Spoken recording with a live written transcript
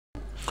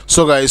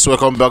So guys,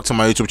 welcome back to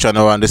my YouTube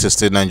channel, and this is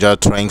still Ninja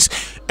Trends.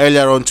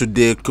 Earlier on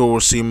today,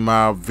 Khosi,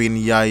 Marvin,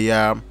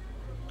 Yaya,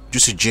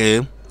 Juicy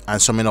J,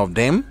 and so many of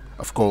them.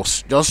 Of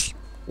course, just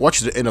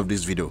watch the end of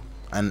this video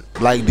and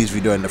like this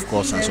video, and of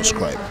course, and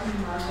subscribe.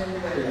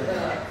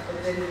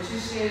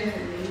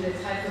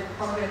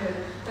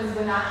 Because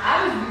when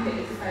I was doing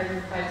the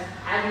exercises, but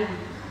I didn't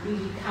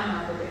really come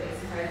up with the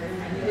exercises.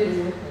 I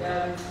needed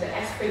the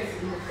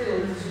aspects in the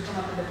field to come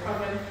up with the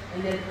problem,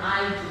 and then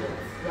I do it.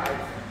 Right?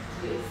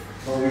 Yes.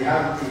 Well, we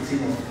have a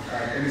team of,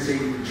 let me say,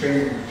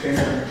 trainers and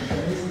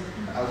nutritionists.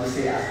 I'll just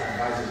say as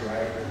advisors,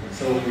 right?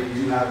 So we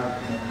do have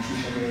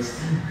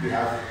nutritionists, we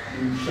have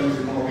nutritionists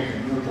who come up with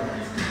meal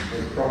plans, the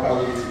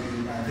proper way to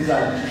eat. And these are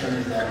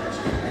nutritionists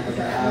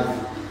that have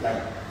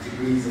like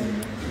degrees in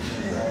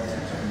nutrition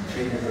and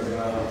trainers as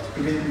well.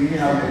 We even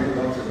have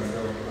medical doctors as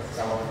well. That's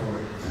our for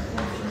it.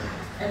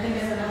 I think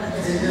there's another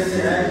question.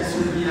 This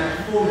would be like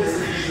 4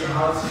 recipes on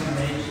how to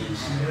make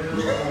each meal,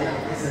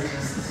 or is it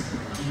just,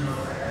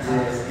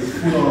 Yes, it's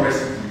full on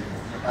recipe.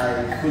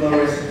 Full on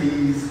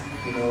recipes,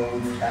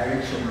 with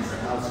directions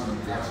and how to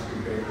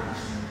prepare it.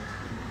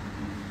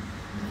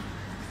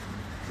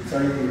 To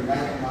tell you the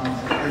right amount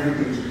of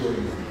everything to put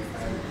in.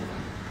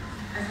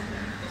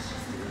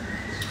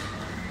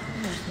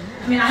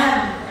 I mean, I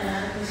have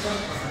another question.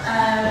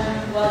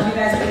 Well, you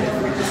guys are able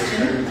for a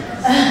question.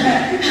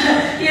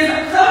 Yes,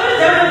 someone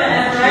don't know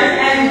that, right?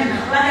 And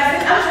like I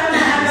said, I'm trying to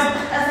have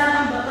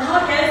a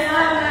hot guest.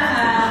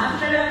 I'm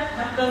trying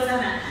to go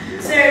somewhere.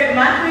 So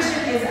my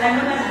question is, I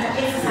know that the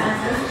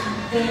exercises,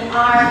 there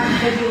are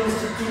videos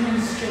to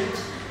demonstrate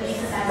the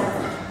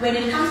exercises. When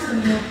it comes to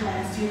meal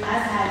plans, do you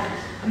guys have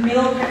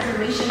meal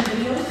preparation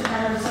videos to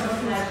kind of sort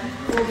of like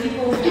for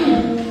people who,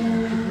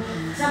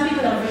 some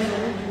people are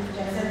visual,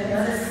 the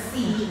others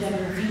see them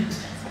read.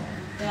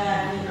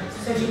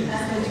 So do you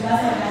guys have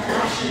that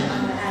option on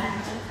the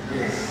app?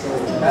 Yes, so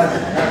that's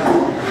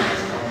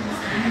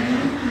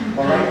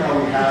but right now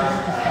we have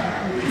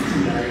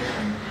eating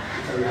direction.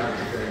 So we have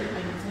to do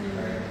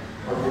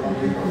but the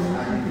only option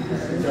and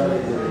essentially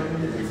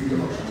the video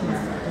option.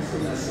 So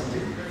that's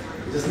something.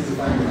 We just need to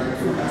find the right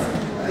tool.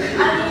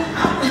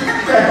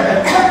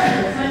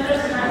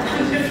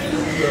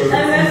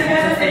 Unless you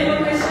guys have any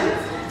more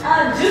questions?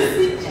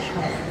 Juicy.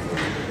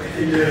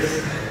 Yes.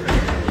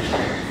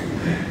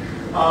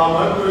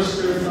 My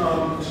question is to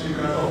you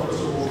guys,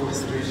 first of all,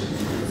 congratulations.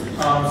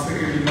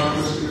 Secondly, my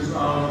question is,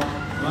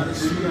 where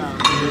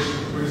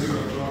is it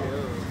going to drop?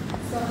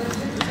 So the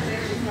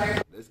is like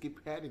Let's keep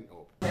heading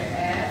up. the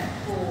app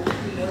for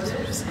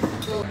preloaders.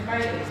 So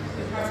Friday,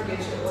 you probably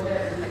get your order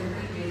within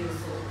 3 days or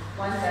so.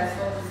 Once that's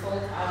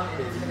sold out,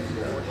 then it's going to be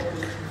ordered.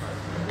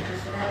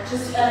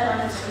 Just to add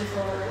on to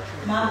for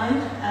Marvin,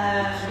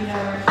 and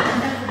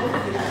that's for both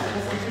of you guys,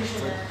 because I'm pretty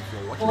sure that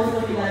both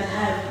of you guys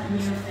have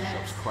meal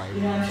plans.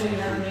 I'm sure you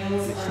have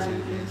meals,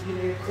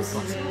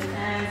 Khosi meal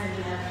plans, and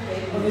you have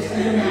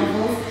obviously the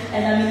novels.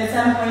 And I mean, at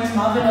some point,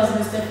 Marvin was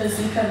Mr.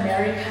 Physique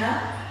America.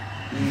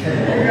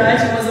 Right,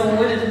 he was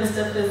awarded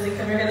Mr. Physique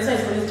America.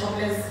 That's why he's always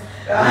topless.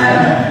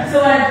 So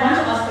what I want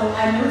to ask though,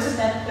 I noticed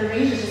that the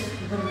range is just,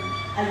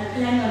 are you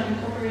planning on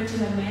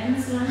incorporating a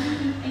men's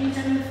line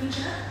anytime in the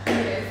future?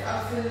 Yes,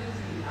 absolutely,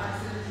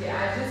 absolutely.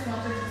 I just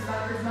wanted to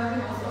start because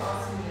Marvin also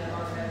asked me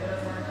about that, but I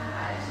was like,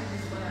 I actually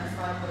just want to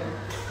start with,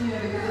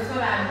 because that's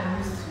what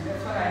I'm used to,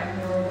 that's what I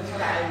know, that's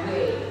what I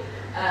wear.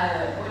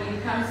 When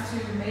it comes to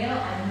male,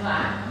 I know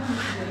I'm going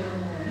to do a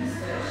little more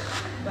research,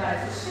 but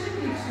it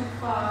shouldn't be too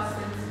far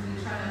since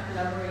we're trying to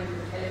collaborate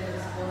with Elephant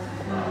Sports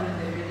as well, and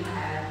they already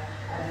have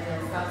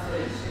male stuff, so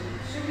it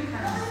should be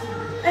kind of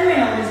soon. I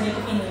mean, always make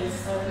it anyways,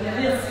 so yeah,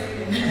 we'll see.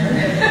 I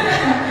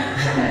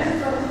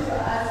just wanted to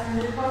ask, is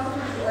it possible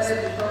to order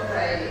before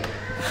Friday?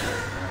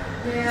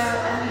 Well,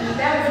 I mean,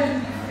 that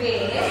wouldn't be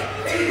fair.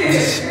 It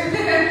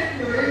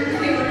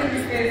wouldn't be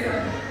fair. So,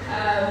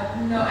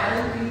 no, I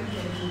don't think we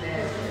can do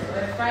that.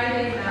 But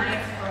Friday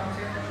night from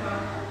 10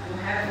 o'clock, we'll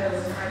have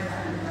those times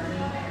in the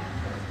morning.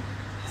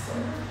 So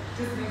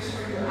just make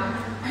sure you're up.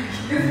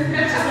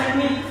 Just like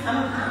me,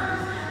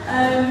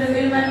 does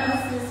anyone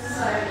else?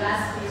 Sorry,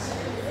 last question.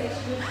 It's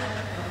actually kind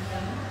of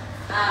something.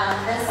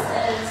 This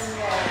is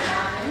for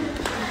Marvin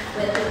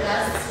with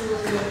regards to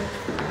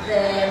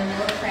the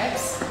meal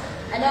preps.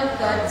 I know we've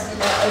got, a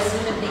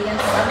Zulu vegan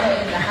somewhere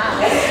in the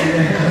house.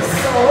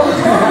 So,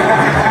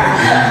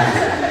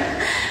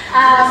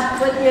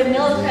 with your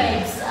meal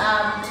preps,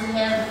 do you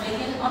have a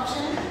vegan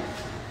option?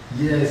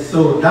 Yes,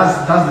 so that's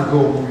the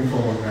goal moving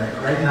forward, right?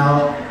 Right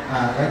now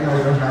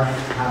we don't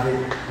have it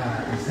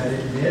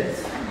decided yet,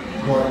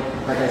 but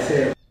like I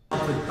said,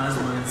 With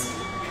buzzwords.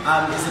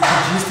 Is it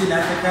produced in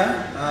Africa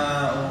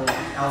or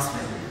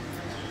elsewhere?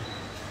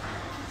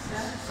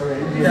 sorry,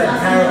 Close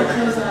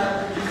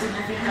in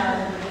Africa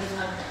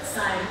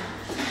side.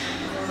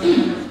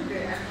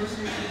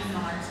 Unfortunately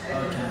not.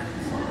 Okay.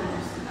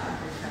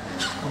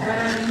 But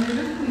I mean, we're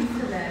looking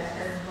into that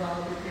as well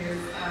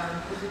because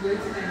if you go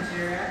to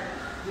Nigeria,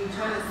 we're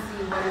trying to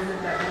see what is it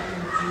that we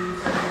can do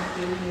to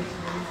bring it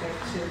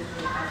manufactured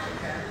in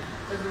Africa.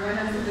 Because we want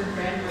to do the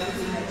brand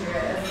marketing in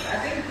Nigeria. I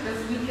think this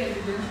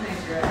weekend we're going to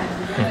Nigeria and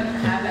we're going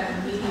to have like a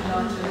mini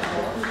launch as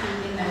well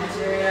in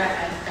Nigeria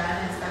and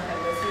Ghana and stuff like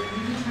that. So we're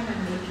really trying to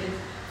make it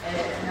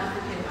an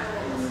African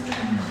market.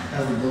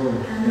 As we go,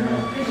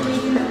 yeah.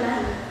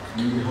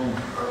 Maybe home.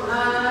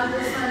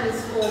 This one is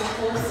for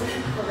Khosi,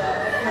 for the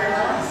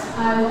apparel.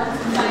 I want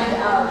to find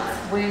out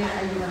when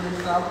are you going to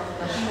drop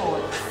the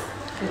shorts?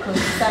 Because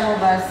some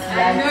of us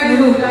like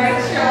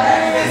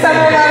some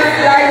of us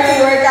like to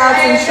work out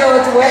in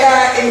shorts, whether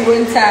in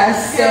winter.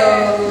 So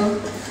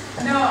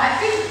no,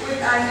 I think with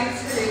our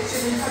next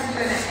collection, we're probably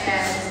going to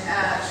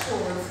add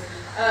shorts.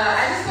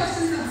 I just thought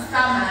since it's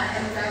summer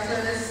and that's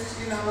when this,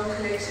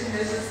 collection,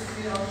 there's just,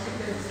 keep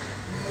it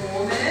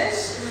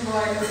warmish, even though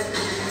I know that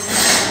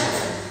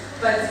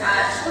but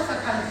shorts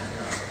are coming.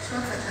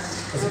 Shorts are coming.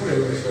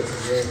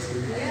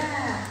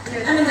 Yeah.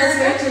 I mean, that's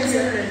very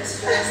considerate.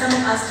 Like, some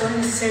of us don't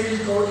necessarily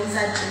go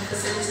inside gym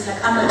facilities.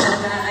 Like, I'm a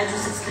jogger, I do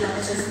 6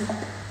 kilometers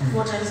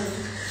 4 times a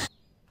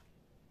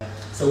week.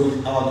 So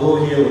our goal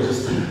here was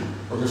just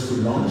to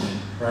launch,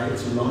 right?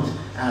 To launch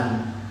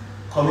and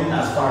coming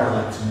as far as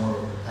like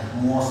tomorrow, like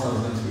more stuff is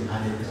going to be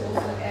added.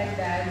 Also add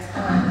that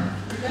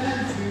we're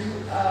gonna do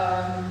a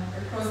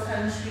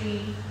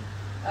cross-country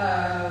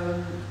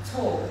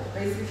tour.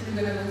 Basically,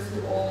 we're gonna go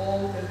to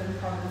all different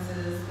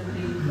provinces, the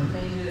big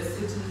major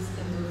cities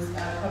in those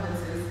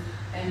provinces,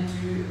 and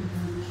do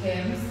boot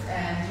camps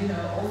and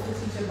also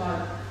teach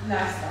about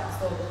lifestyle.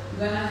 So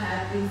we're gonna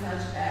have things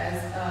such as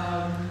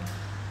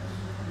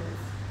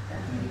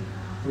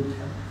Boot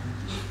camp.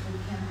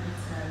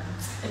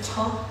 It's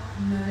hot.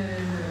 No.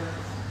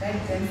 That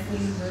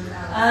dancing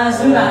without.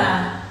 Zumba.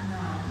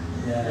 No.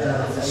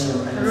 Yeah.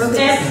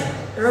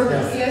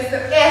 Aerobics.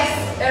 Yes,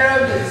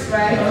 aerobics,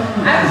 right?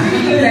 I'm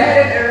really bad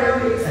at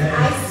aerobics. I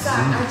suck.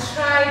 I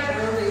tried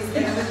aerobics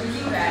and I was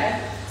really bad.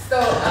 So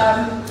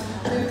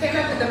we came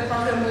up with a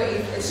program where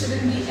it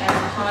shouldn't be as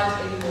hard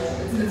anymore.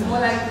 It's more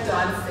like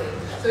dancing.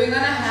 So we're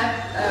gonna have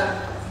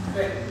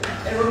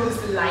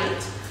aerobics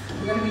light.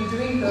 We're gonna be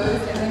doing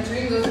those, and then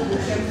during those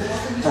boot camps, we'll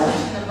also be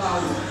teaching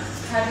about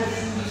type of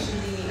food you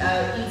should be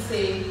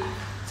eating,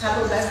 type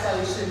of lifestyle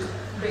you should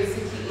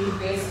basically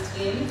invest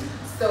in.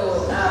 So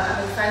I'm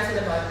excited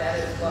about that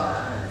as well.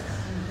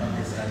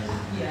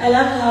 I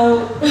love how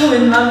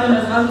when Marvin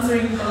was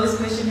answering those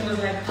questions, he was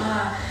like,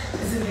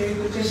 this is a very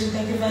good question.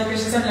 Thank you for the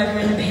question. Sound like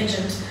we're in a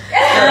pageant.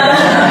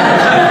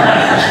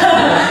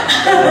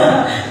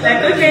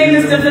 Like, okay,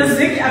 Mr.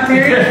 Physic,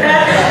 America,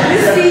 we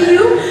see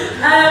you.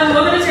 We're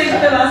going to take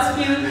the last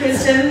few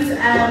questions.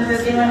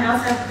 Does anyone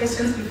else have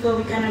questions before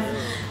we kind of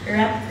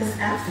wrap this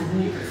up?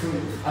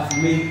 For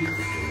me,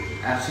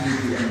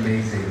 absolutely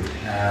amazing.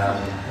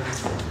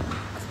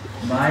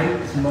 My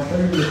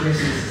only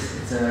question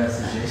is, it's a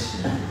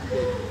suggestion,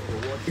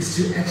 is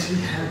to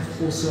actually have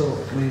also,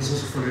 it's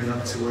also following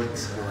up to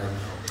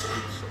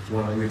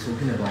what we were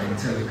talking about in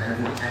terms of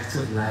having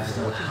active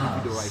lifestyle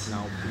hubs.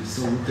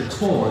 So with the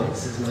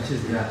tours, as much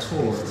as there are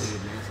tours,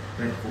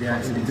 but there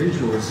are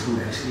individuals who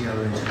actually are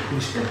going to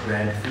push their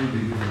brand further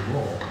even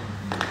more.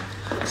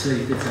 So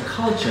if it's a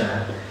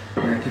culture,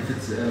 like if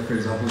it's, for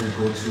example, you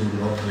go to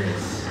North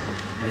Race,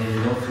 and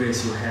in North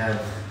Race you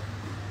have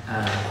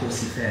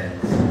Khosi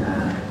fans,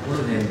 all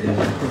of them then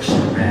push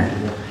the brand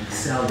or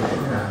sell the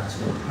products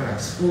or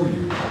products for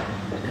you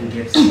and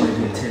get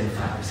maybe a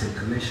 10-5%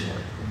 commission.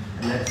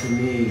 And that for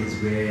me is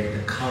where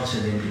the culture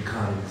then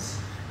becomes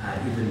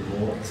even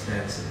more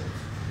expansive.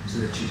 So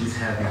that you just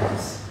have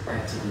this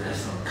active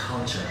lifestyle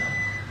culture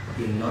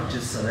in not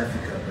just South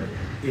Africa but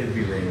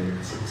everywhere in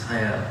this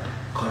entire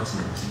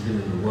continent,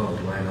 even in the world.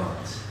 Why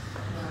not?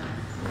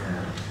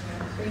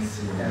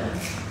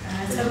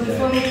 So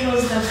before we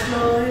close the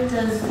floor,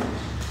 does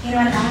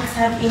anyone else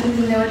have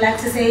anything they would like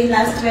to say?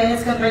 Last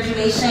words,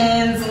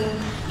 congratulations, and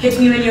hit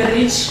me when you're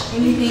rich,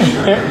 anything?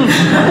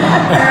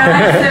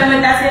 Alright, so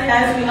with that said,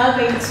 guys, we are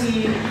going to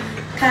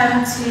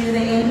come to the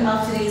end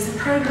of today's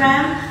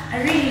program.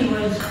 I really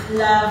would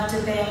love to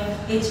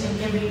thank each and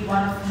every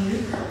one of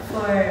you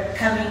for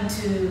coming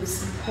to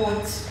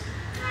support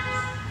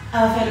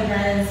our fellow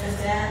brother and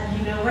sister.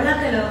 We're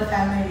like a little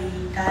family,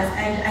 guys,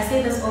 and I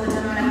say this all the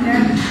time when I'm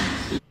there.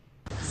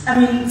 I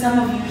mean, some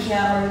of you here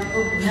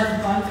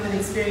have gone through the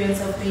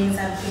experience of being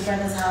inside Big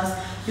Brother's house.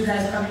 You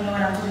guys probably know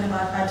what I'm talking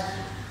about, but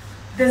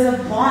there's a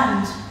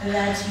bond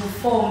that you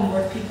form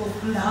with people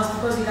from the house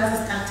because you guys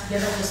are stuck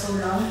together for so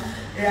long,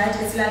 right?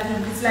 It's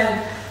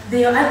like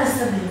they are other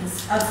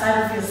siblings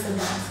outside of your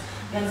siblings.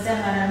 You understand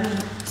what I mean?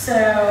 So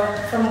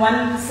from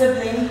one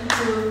sibling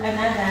to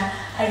another,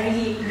 I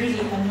really,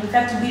 and in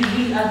fact, the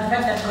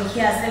fact that we're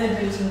here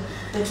celebrating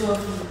the two of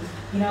you,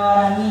 you know what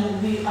I mean?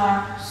 We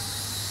are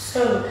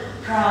so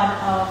proud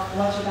of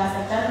what you guys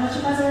have done and what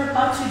you guys are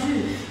about to do.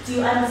 Do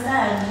you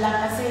understand? Like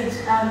I said,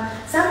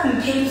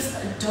 some capes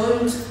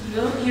don't,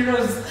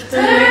 heroes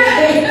don't wear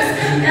capes.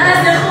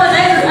 That's the whole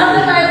thing. I'm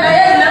the my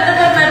brand, not the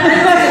my brand.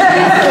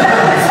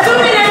 It's 2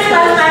 minutes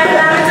past my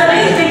brand. It's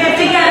already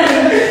together.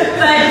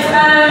 But,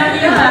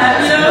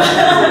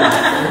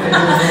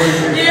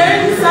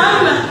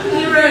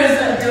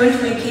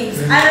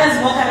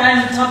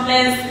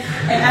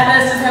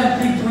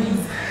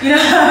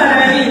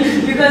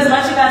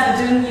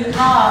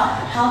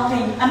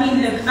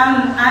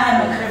 I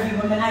am a curvy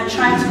woman. I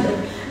try to live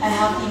a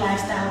healthy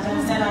lifestyle. Do you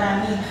understand what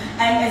I mean?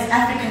 And as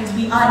Africans,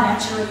 we are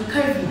naturally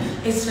curvy.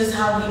 It's just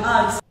how we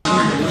are. We're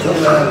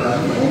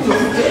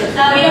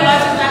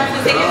about to start the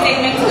second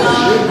segment of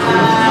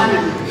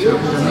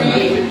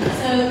today.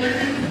 So if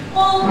you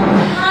all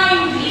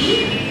kindly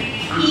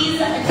please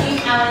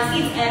take our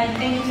seats, and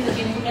thank you to the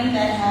gentlemen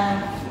that have,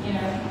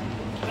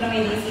 put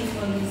away these seats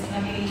for these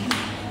ladies.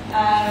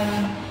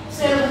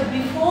 So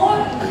before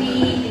we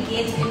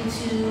get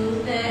into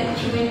the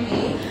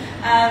Q&A,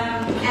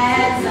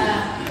 as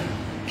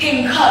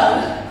King Ko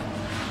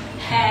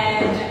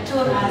had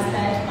told us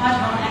that part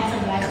of our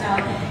active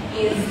lifestyle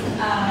is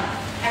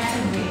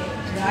active wear,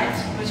 right?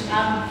 Which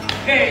I'm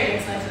very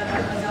excited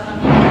about because I'm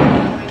not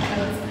wearing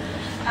clothes.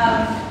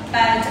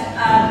 But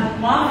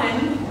Marvin,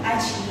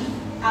 actually,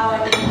 our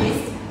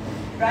linguist,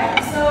 right?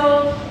 So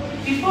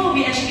before we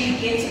actually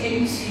get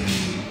into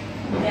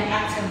the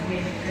active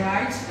wear,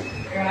 right?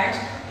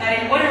 But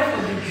in order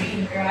for the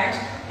dream,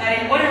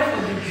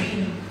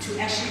 to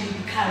actually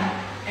become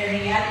a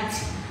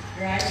reality,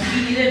 right?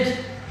 We needed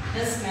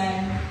this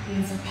man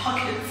in some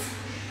pockets.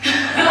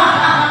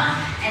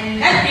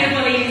 And that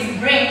beautiful lady's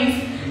brains,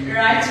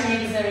 right, to make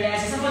this a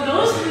reality. So for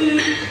those who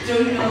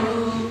don't know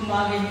who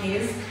Marvin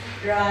is,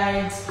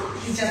 right,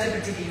 he's just a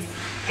pretty face.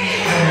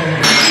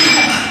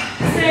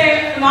 So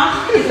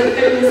Marvin is a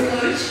fitness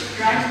coach,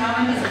 right?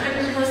 Marvin is a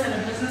fitness coach and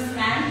a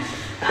businessman.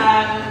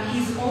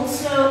 He's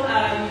also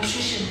a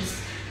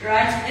nutritionist,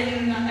 right?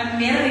 In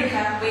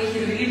America, where he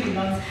really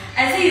belongs.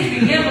 I say he's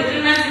been here for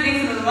 3 months, he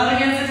thinks he's a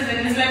Bolivian citizen,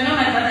 and it's like, no,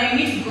 my brother, you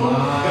need to go.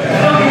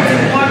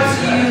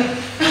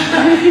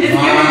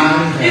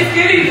 It's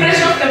getting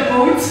fresh off the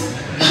boat,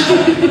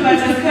 but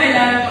it's quite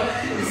loud.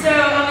 So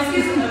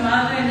obviously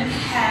Marvin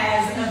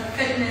has a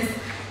fitness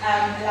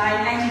line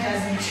and he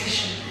does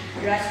nutrition,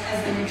 right? As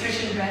the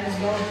nutrition brand as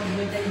well,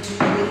 with into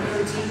whey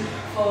protein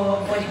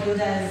for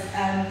bodybuilders.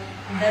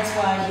 That's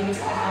why he looks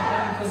like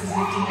that, because he's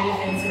lifting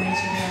elephants in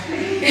Nigeria.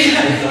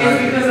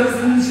 It's because of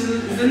Zun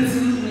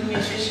Tzu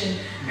nutrition,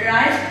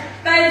 right?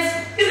 But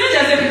it's not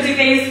just a pretty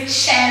face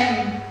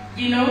sham,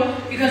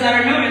 because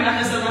I remember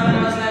after so long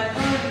I was like,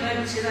 oh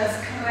Lord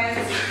Jesus Christ.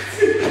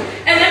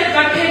 And then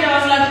got paid, I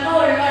was like,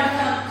 oh Lord,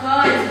 thank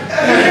God.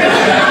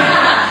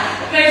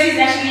 But he's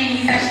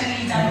actually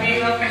done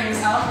very well for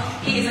himself.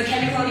 He is a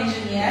chemical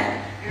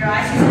engineer,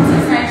 right? He's also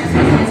a scientist,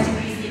 he has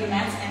degrees in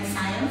maths and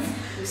science.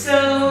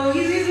 So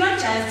he's not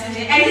just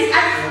today. And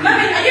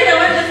Marvin, are you the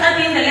one that's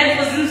in the lab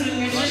for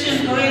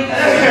nutrition going?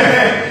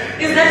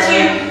 Is that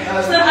you?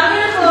 So I'm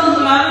going to call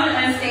Marvin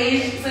on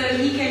stage so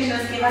he can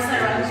just give us a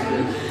run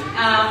through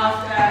of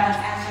the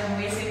actual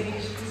basic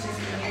nutrition.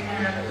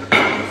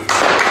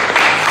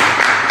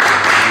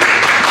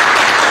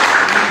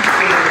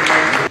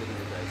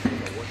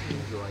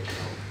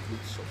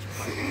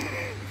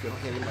 If you're not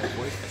hearing my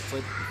voice, I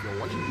said if you're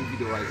watching the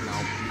video right now,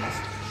 please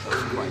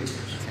subscribe.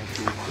 Thank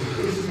you.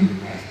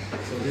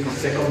 So this is the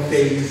second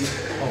phase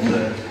of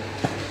the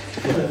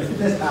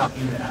fitness app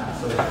in the app.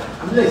 So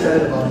I'm really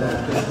excited about that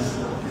because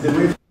it's a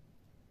way.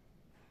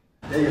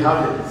 There you have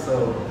it. So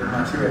the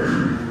material is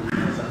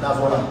really nice, and that's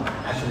what I'm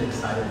actually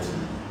excited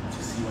to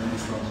see when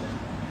it's launched.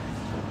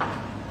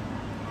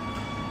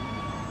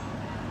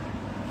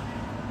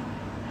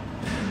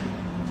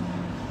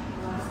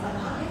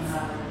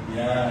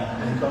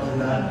 Yeah, and it comes with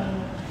that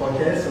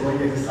pocket, so when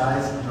you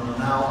exercise,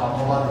 now our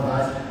mobile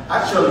device.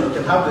 Actually, you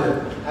can have the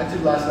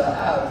active lifestyle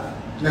app.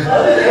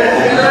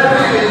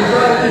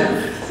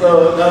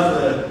 So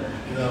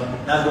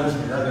that's going to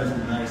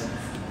be nice.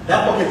 That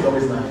pocket is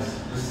always nice,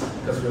 just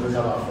because we always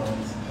have our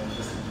phones,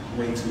 just a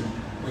way to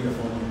put your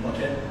phone in your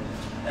pocket.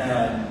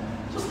 And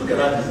just look at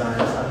that design,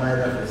 just admire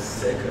that for a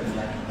second.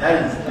 Like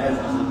that is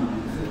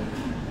absolutely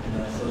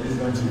beautiful. So this is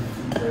going to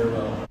fit very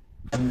well.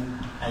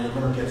 And you're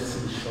going to get to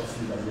see the short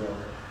sleeve as well,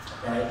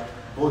 right?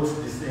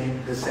 Both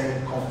the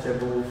same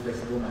comfortable,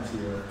 flexible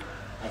material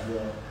as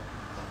well.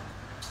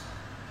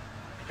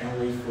 I can't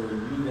wait for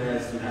you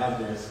guys to have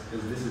this,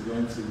 because this is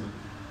going to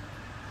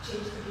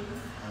Change the game.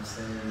 I'm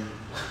saying,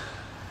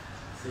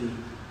 see,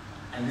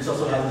 and this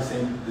also has the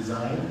same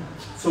design.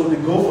 So the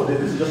goal for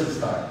this is just a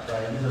start,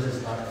 right? This is just a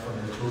start for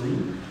the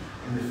clothing.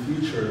 In the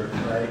future,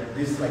 right?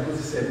 This, like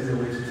Khosi said, is a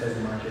way to test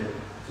the market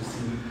to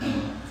see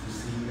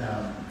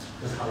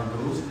just how it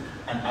goes.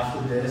 And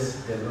after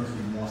this, there's going to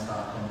be more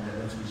stuff coming. There's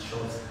going to be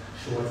shorts.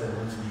 There's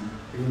going to be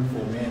even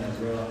for men as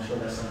well. I'm sure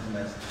that's something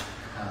that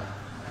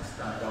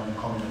will be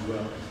coming as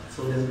well.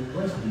 So there's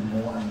going to be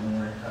more and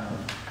more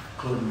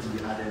clothing to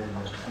be added in the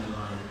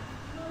line.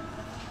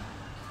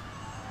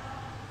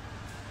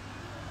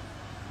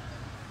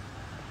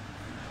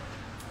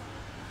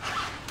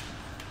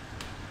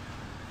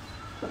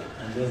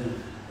 And there's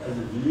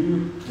the view,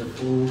 the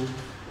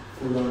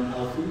full-on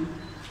outfit.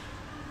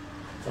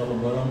 Top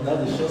and bottom,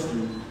 that's the short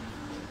sleeve.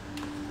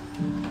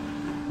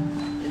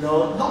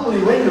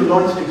 Normally when you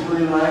launch a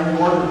clothing line, you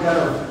want to kind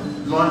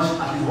of launch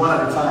at least one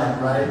at a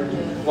time, right?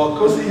 Yeah. But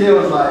Khosi here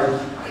was like, I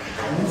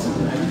need to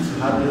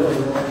have it all,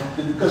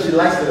 because she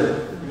likes you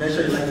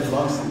mentioned you like the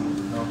long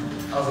sleeve,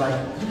 I was like,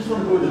 you just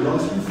want to go with the long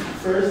sleeves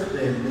first,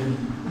 then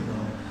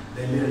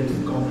later you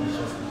can go for the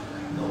short sleeves.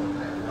 Like, no,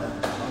 I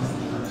want long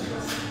sleeves and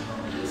short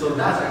sleeves. So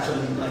that's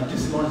actually, like,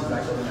 this launch is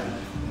actually like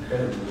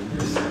incredible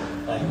because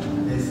like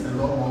there's a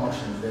lot more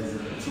options. There's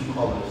 2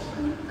 colors,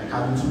 like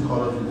having 2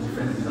 colors with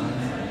different designs.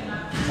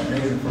 Like, it's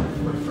amazing for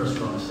the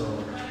first launch. So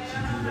she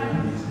did very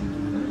amazing.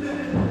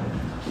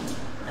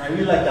 I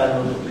really like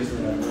that logo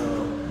placement as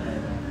well,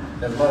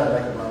 and that's what I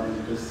like about it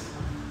because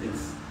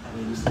it's, I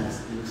mean, it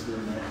looks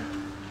really nice.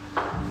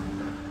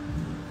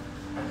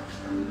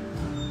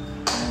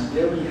 And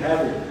there we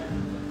have it.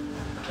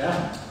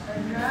 Yeah.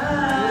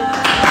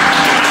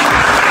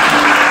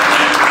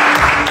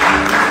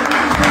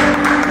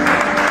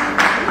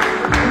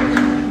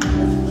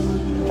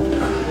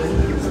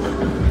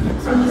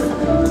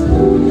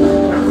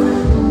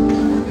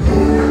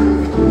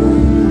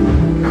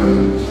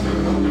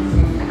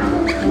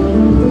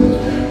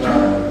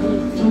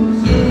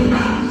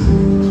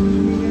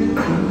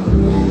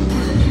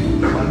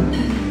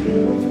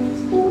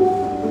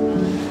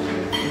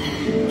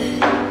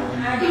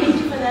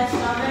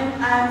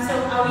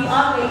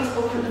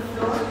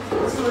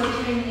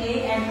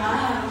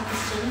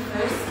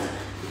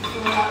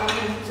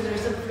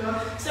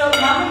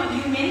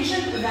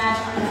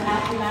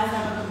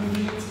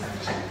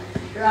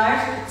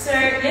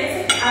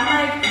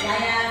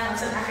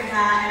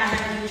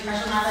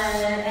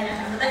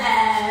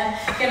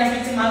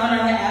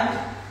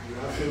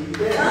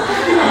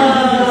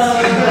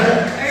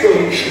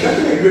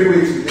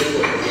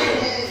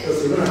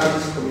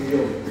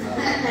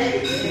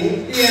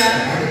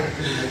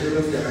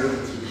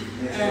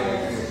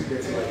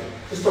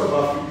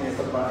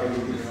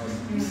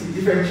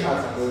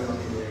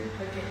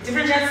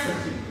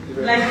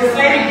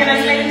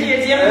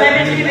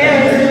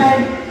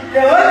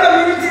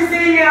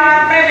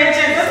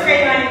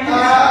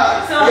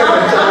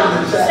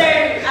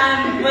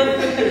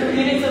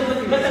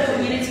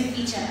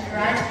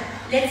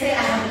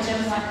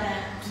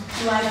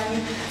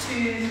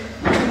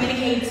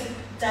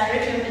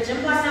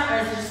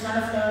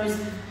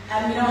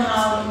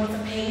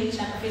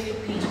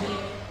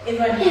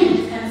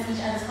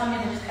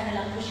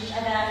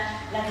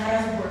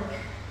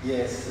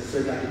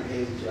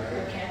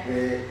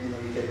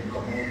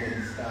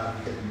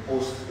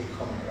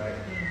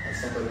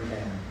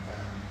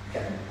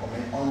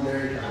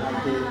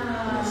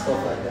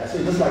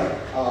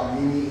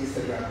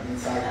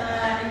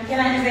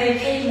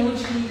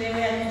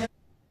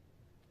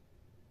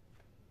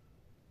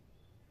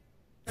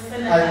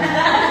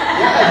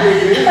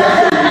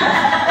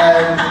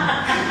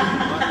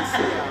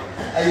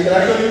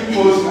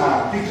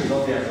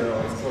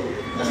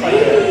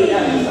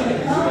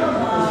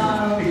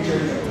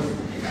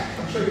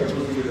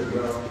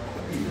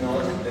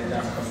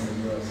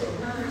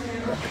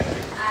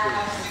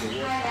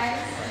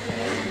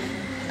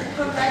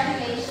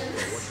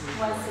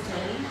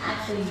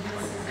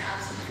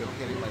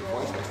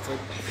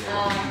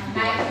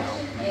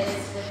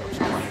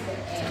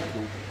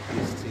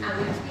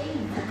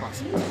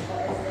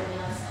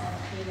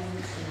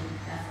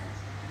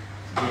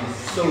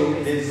 So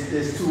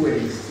there's 2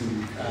 ways to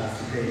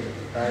pay,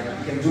 right?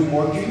 You can do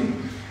monthly,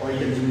 or you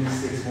can do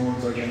 6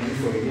 months, or you can do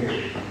for a year.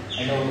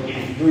 I know if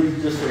you do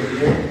it just for a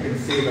year, you can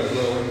save as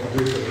well when you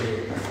do it for a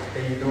year.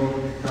 Then you don't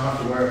have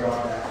to worry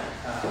about that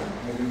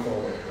moving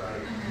forward,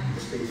 right?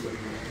 The space for you.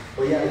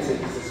 But yeah, it's a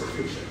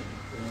subscription.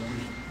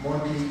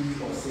 Monthly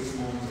or 6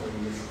 months or a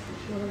year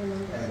subscription.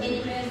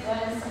 Anyways,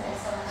 also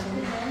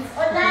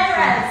or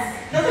Nairas.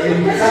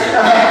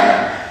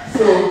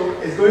 So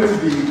it's going to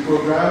be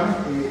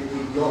programmed in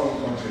your own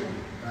country,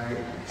 right?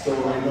 So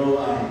I know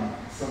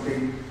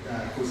something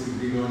Khosi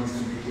big on is to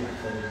make it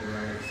affordable,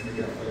 right? To make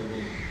it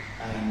affordable.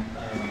 And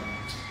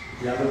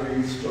we haven't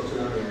really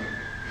structured out the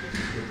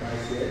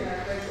price yet.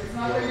 Yeah, but it's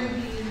not going to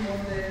be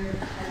more than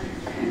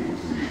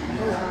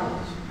 100.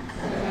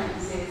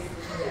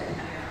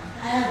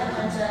 I have a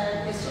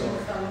question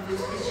from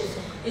this question.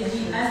 Is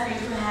you asked me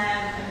to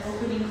have an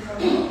opening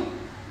promo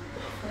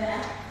for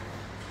that?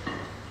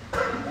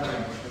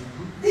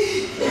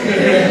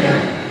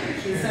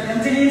 So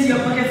continue to your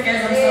pockets,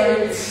 guys. I'm sorry.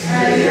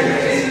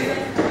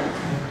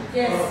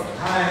 Yes.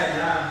 Hi,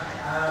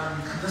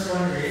 I'm just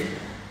wondering,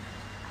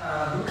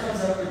 who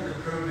comes up with the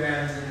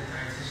programs and the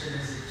dietitian?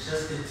 Is it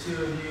just the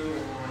 2 of you,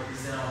 or is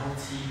there a whole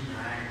team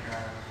behind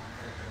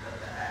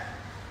the app?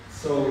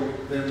 So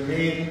the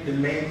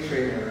main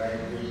trainer, right?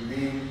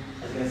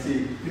 As you can see,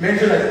 the main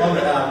trainer is on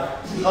the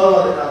app. It's all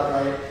on the app,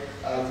 right?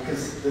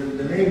 Because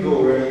the main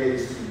goal really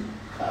is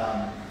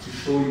to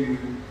show you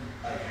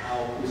like how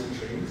Khosi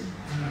trains,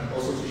 and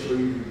also to show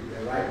you the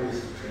right ways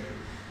to train.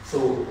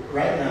 So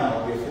right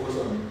now we're focused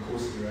on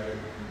Khosi, right?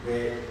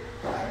 Where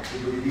the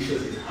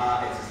delicious is hard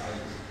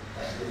exercises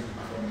that she doesn't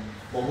perform.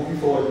 But moving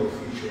forward in the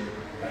future,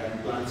 right,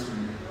 we plan to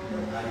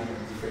add in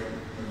different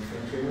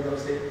trainers, I would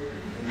say.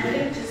 I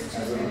think just to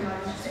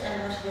add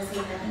what you were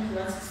saying, I think he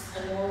wants a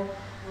more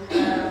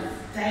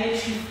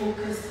dietary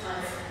focused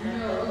answer.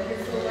 No, okay,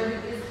 so what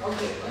it is,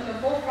 okay, on the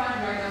forefront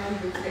right now, we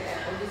look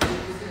at obviously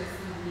you're just going to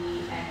see me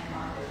and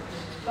Marvin.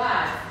 But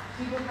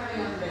people coming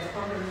on their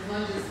problems,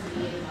 not just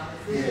me and Marvin,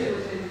 especially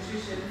with the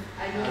nutrition.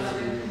 I know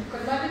Marvin,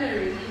 because Marvin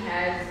already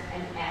has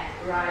an app,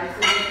 right?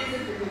 So the thing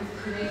is that it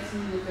connects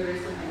me with the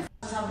rest of my.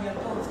 That's how we are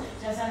taught.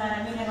 Just and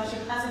I mean, about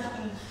your class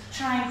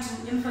trying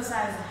to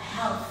emphasize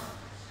health.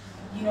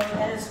 You know,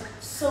 that is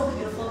so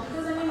beautiful.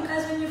 Because I mean,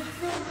 guys, when you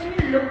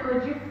look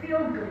good, you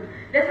feel good.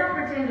 Let's not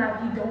pretend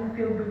like you don't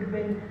feel good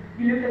when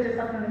you look at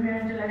yourself in the mirror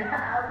and you're like,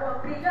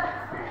 well, bigger.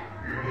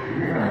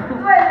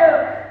 Well,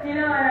 you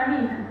know what I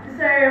mean?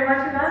 So what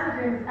you guys are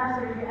doing is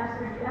absolutely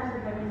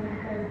amazing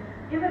because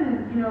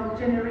even, you know,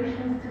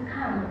 generations to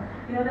come,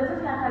 you know, this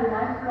is like a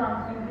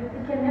lifelong thing.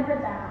 It can never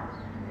die.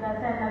 You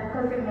understand? Like,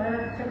 because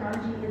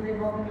technology is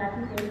evolving, like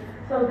you say.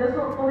 So this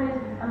will always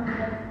be something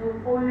that will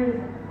always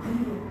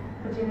be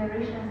for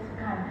generations to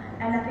come.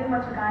 And I think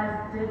what you guys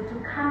did to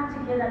come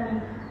together, I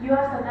mean, you're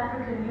South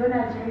African, you're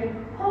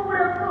Nigerian, who would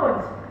have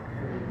thought,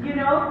 you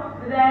know,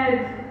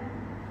 that,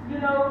 you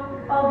know,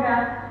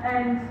 Olga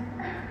and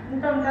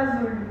Ntomka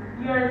Zulu,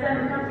 you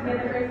understand, we come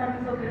together, create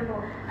something so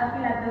beautiful. I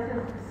feel like this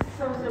is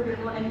so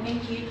beautiful, and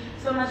thank you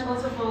so much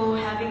also for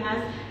having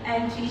us,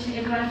 and to each and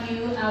every one of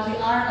you, we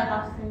are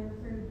about to say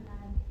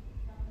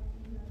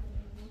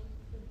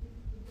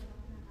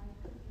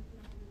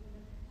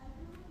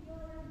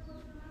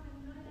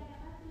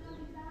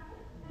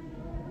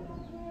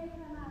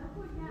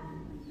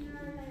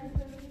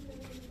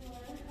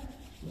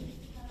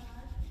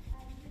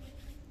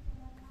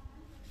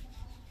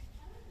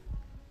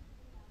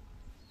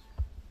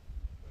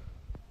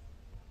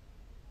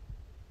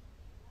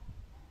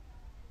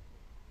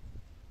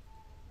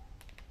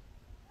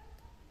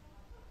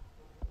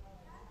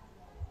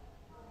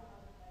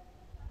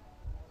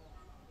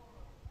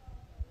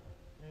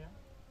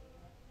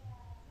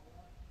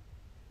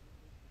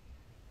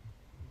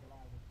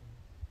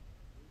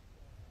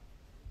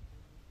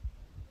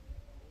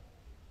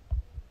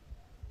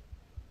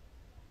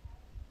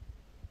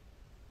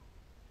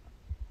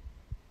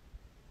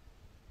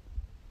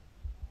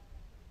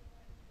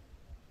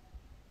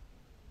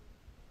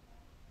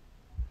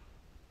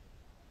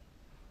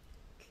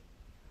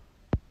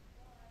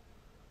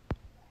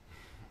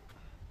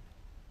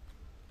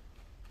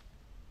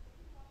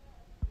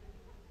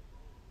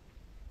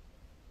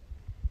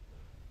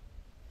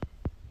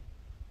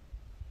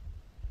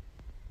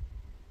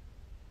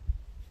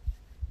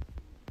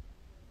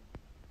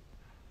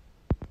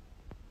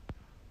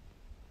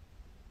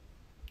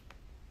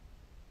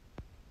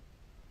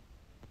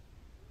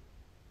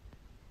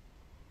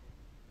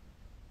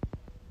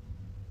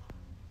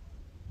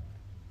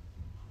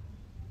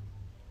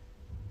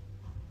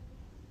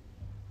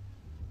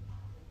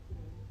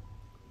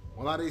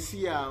Well, I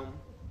see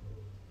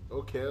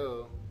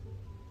okay,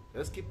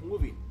 let's keep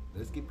moving.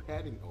 Let's keep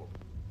heading up.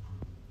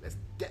 Let's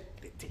get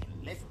the thing.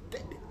 Let's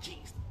get the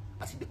gist.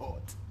 I see the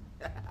heart.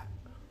 I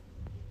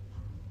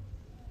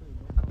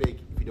beg,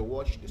 if you don't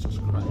watch, the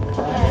subscribe.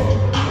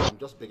 I'm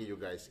just begging you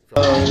guys.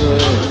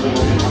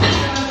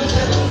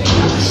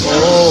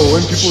 Oh,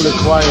 when people are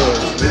quiet,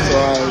 that's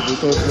why they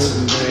don't know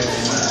me.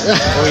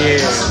 Oh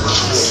yeah.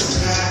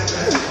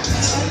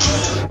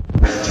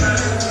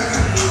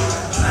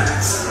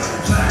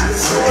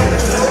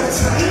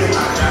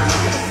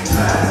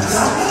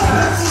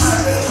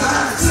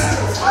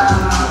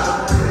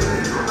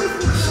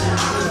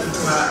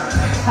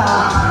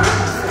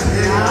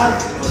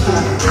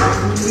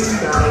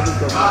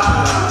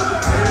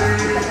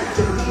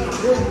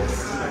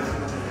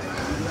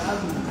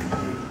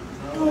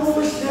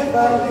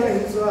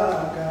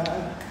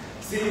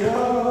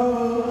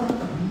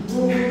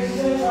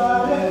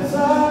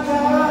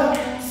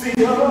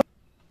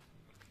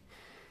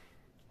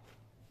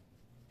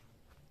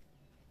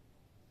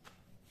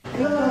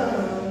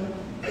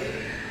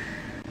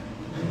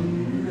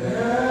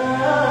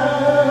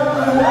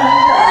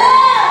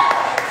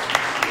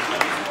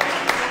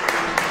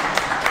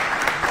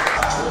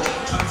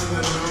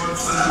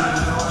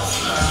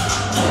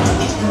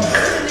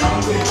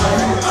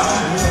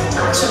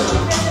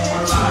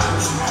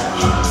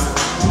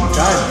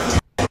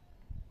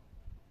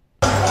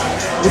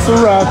 It's a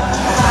wrap.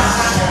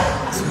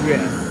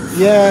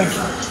 Yeah,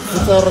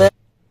 it's a wrap.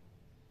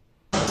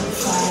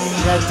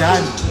 We are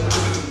done.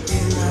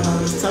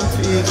 It's time to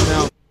eat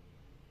now.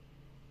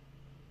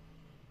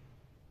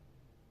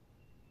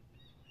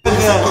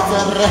 Yeah,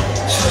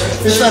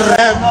 it's a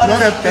wrap,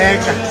 not a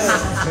burger.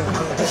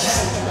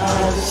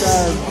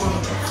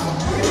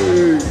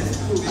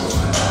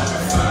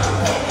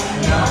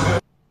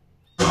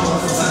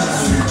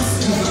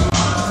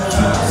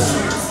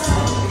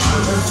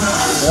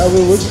 Yeah,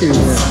 we're looking,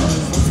 man.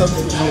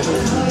 Something new.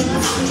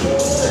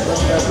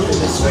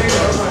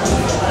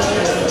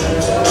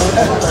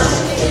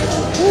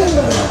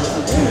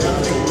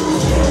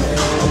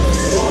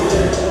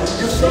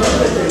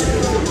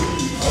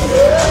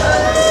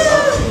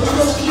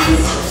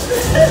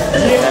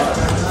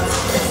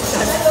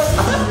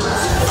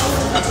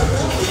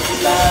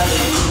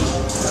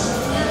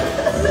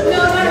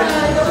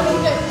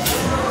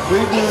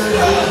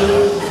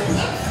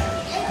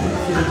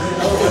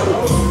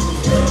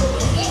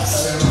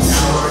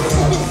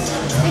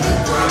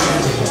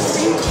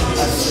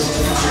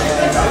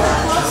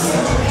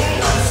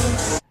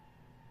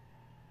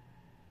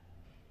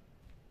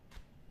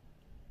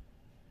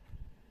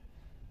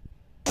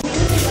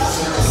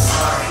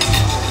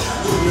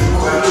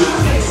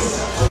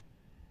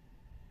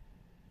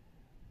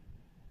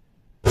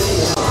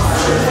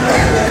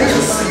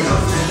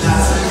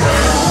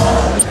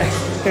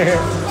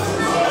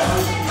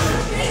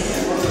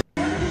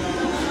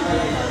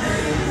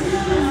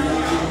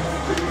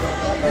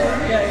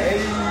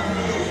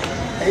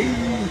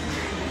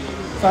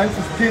 Time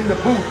to spin the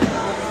boot.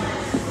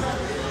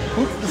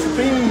 Put the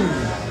spin.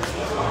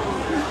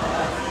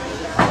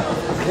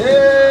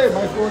 Hey,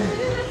 my phone.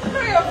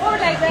 Throw your phone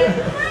like that.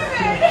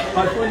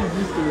 My phone is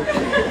used to it.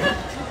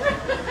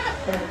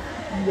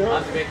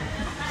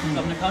 I'm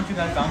going to count you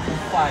guys down from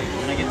 5.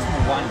 When I get to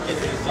 1, get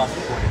to the start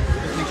recording.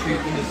 Just make sure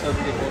you're in the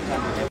circle the whole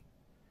time.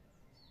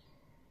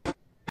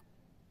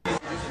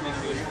 Just make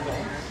sure your shoes are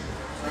on.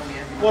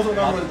 What's the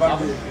number back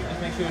there?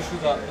 Just make sure your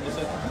shoes are in the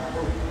circle.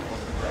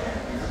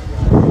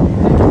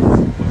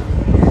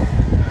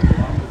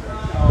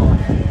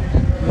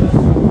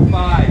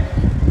 5,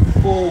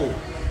 4,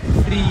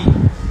 3,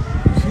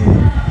 2,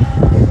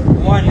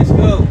 1. Let's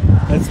go.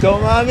 Let's go,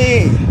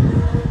 mommy.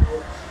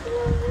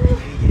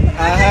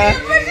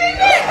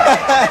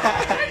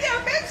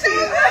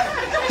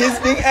 He's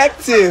being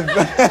active.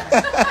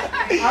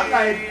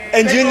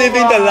 And you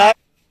living the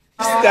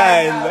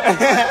lifestyle.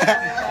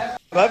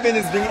 Marvin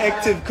is being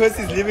active because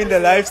he's living the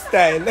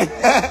lifestyle.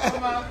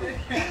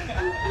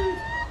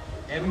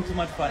 Having too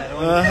much fun. I don't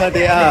want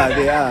They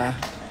are.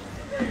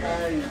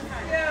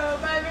 Yo,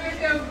 my name is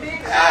so big.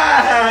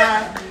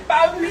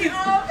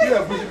 You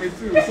are pushing me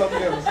too,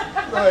 something else.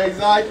 No,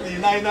 exactly.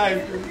 9-9.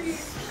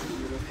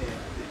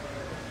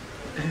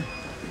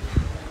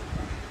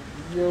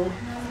 Yo.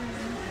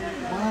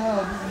 Wow,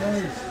 this is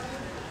nice.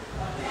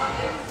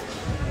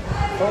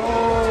 Oh,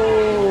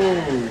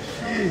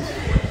 sheesh.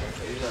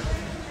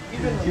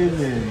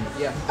 Giving.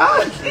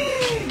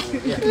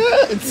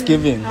 It's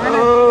giving.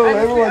 Oh,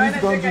 everyone needs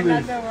to go do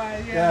this.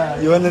 Yeah.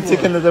 You want to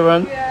take another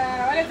one?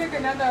 Yeah, I want to take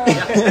another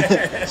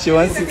one. She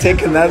wants to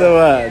take another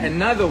one.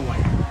 Another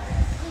one.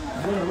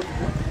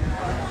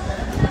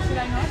 Should I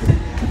not?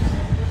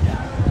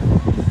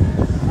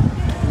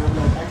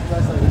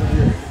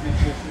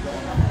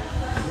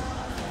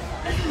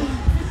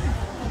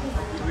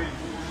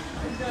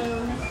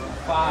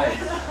 5,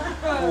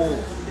 4,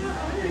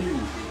 3,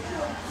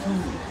 2,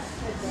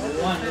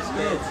 1. Let's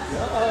go.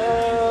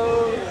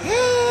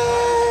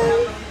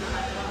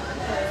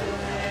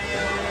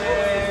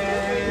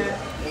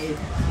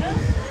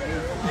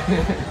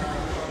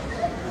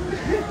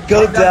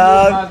 Go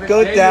down,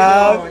 go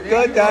down,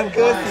 go down,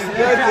 Khosi,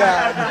 go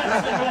down.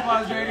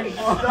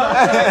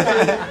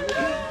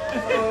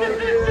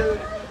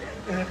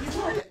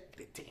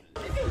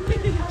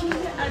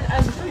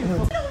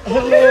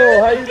 Hello,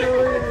 how you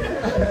doing?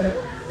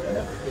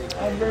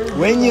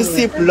 When you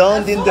see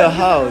blonde in the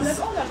house,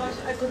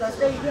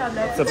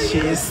 so she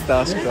is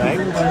starstruck.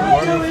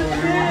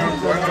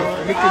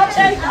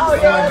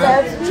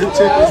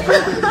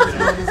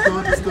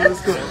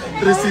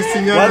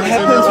 What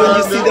happens when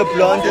you see the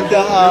blonde in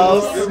the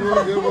house?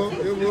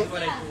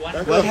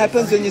 What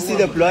happens when you see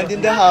the blonde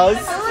in the house?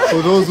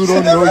 For those who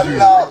don't know you,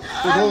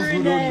 for those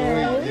who don't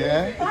know you,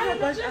 yeah?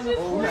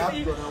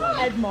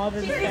 At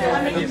Marvin.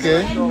 Okay.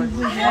 Okay.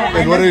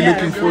 And what are you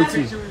looking forward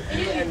to?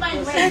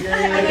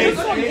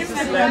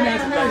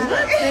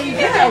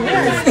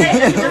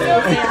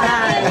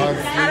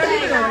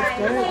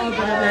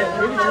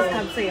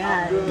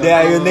 They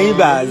are your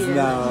neighbors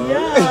now.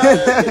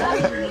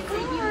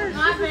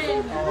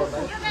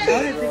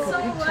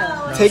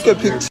 Take a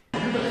picture.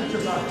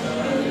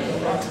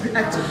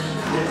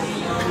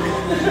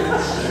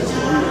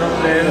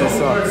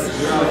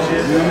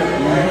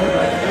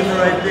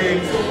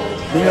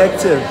 Being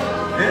active.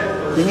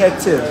 Being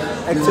active.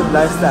 Active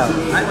lifestyle.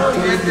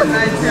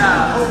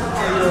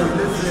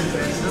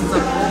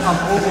 I'm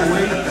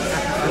overweight.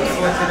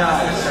 Sort it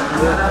out.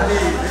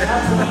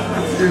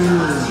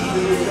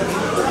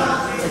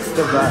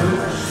 Extra vibe.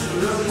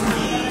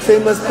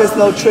 Famous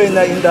personal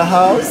trainer in the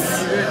house.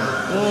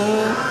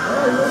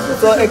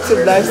 So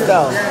active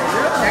lifestyle.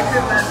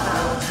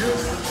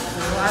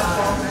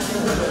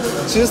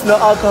 Juice no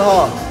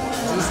alcohol.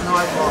 Juice no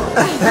alcohol.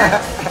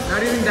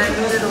 Not even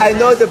diluted. I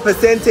know the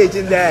percentage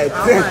in that.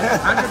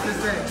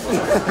 100%.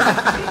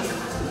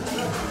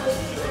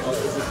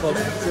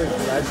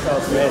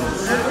 Lifestyle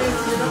friends.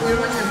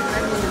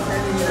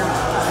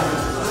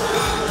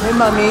 Hey,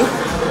 mommy.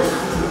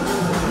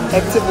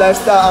 Active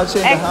lifestyle. I'll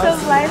change the house.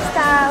 Active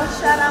lifestyle.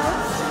 Shout out.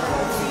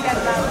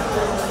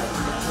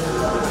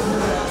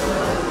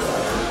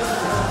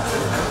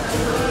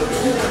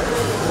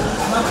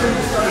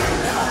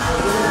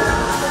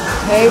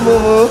 Hey,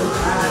 Mumu.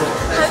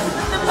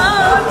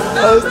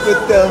 Host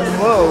with the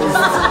most.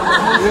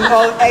 We're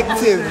all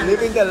active,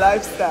 living the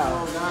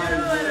lifestyle.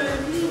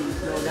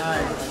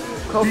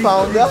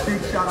 Co-founder.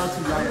 Big shout out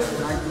to Yaya.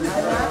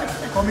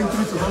 Coming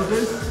through to host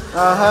this.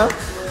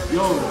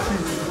 Yo,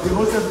 she's the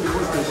hostess with the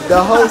hostess.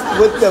 The host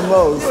with the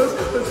most.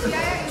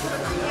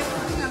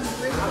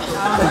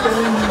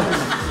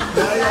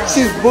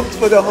 She's booked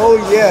for the whole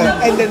year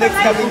and the next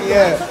coming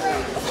year.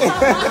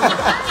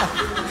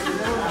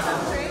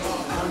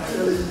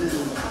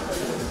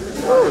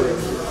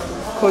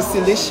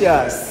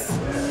 Khosilicious.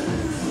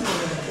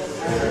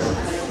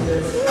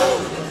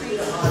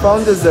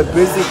 Founders are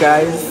busy,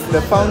 guys.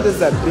 The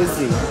founders are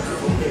busy.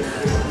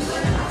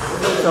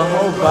 The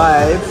whole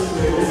vibe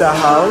in the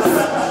house.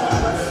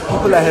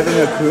 People are having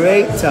a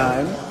great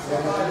time.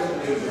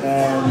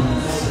 And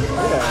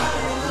yeah.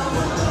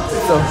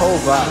 a whole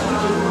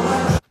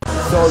vibe.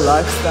 So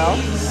lifestyle.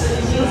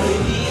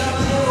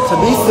 To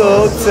be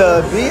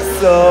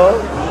so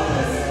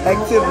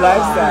active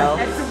lifestyle.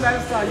 Active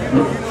lifestyle, you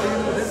know,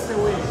 that's the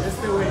way.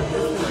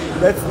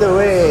 That's the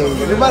way.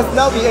 You must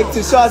now be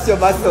active. Show us your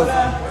muscles.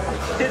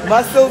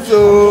 Muscles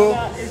too.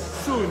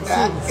 Soon.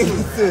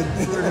 Soon.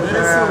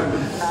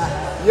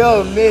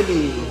 Yo,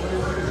 Millie.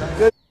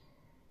 Good.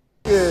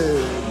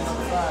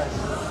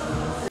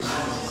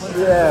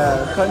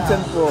 Yeah,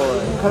 content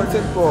boy. You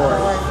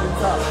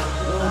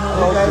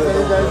guys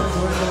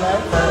enjoying the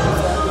life?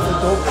 It's a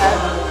dope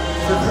act.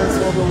 Fitness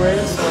all the way,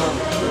 so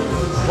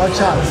watch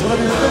out. It's gonna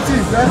be the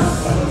 13th, man.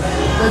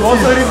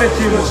 Also in the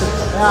team.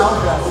 Yeah,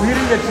 okay. We're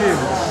in the team.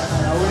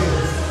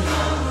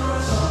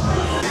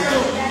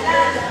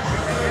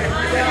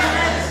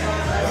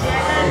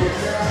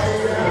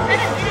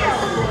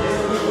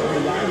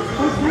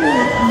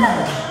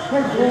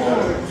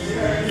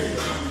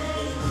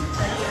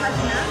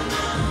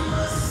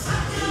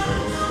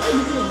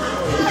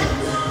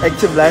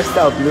 Active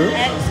lifestyle, Blue.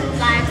 Active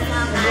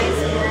lifestyle, guys.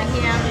 We're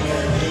here.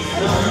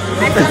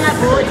 I don't have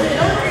no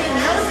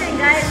drink,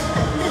 guys.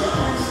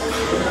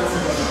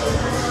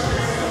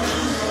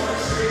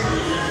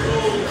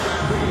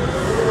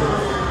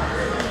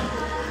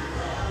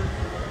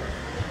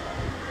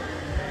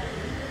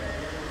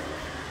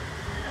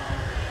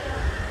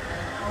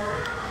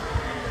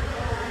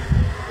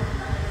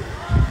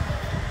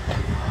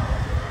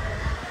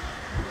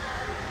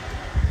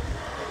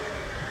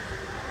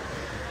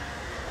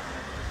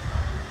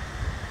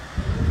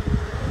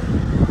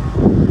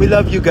 We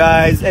love you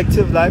guys.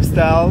 Active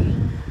lifestyle.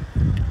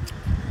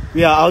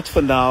 We are out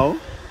for now.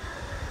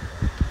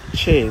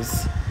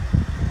 Cheers.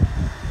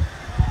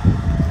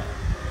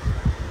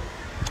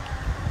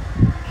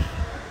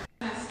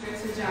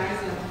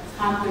 Strategize and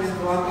confidence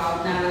work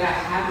out now that I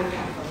have the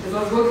capital. Because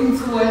I was working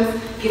towards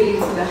getting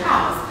to the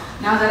house.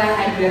 Now that I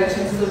had better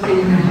chances of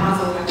getting in the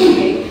house, I was like,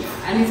 okay,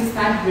 I need to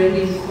start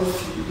branding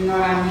Khosi. You know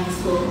what I mean?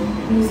 So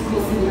who's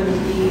Khosi going to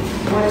be?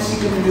 What is she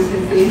going to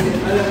represent and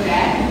all of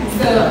that?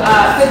 So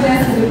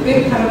fitness is a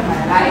big part of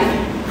my life.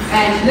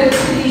 And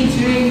literally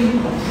during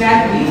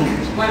that week,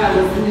 when I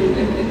was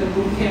in the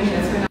boot camp,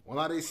 that's when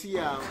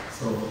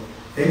So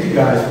thank you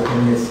guys for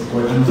coming and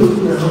support. And those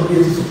people that come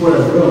here to support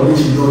as well, we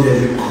should know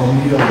there's a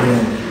community of them,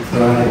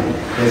 right?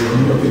 There's a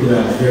community of people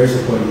that are very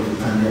supportive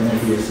and they're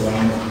not here. So I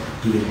want to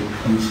do a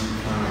huge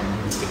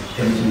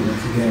thank you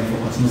again for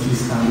continuously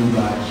standing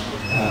by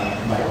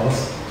us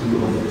to do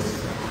all this.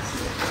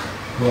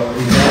 But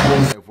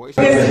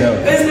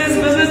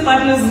business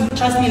partners,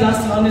 trust me,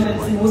 last longer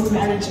than most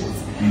marriages,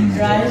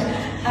 right?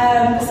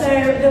 So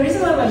the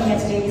reason why we're here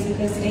today is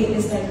because today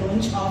is the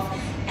launch of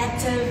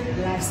Active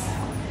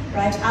Lifestyle,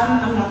 right?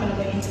 I'm not going to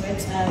go into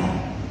it.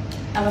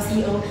 Our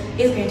CEO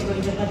is going to go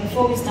into it, but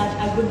before we start,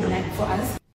 I would like for us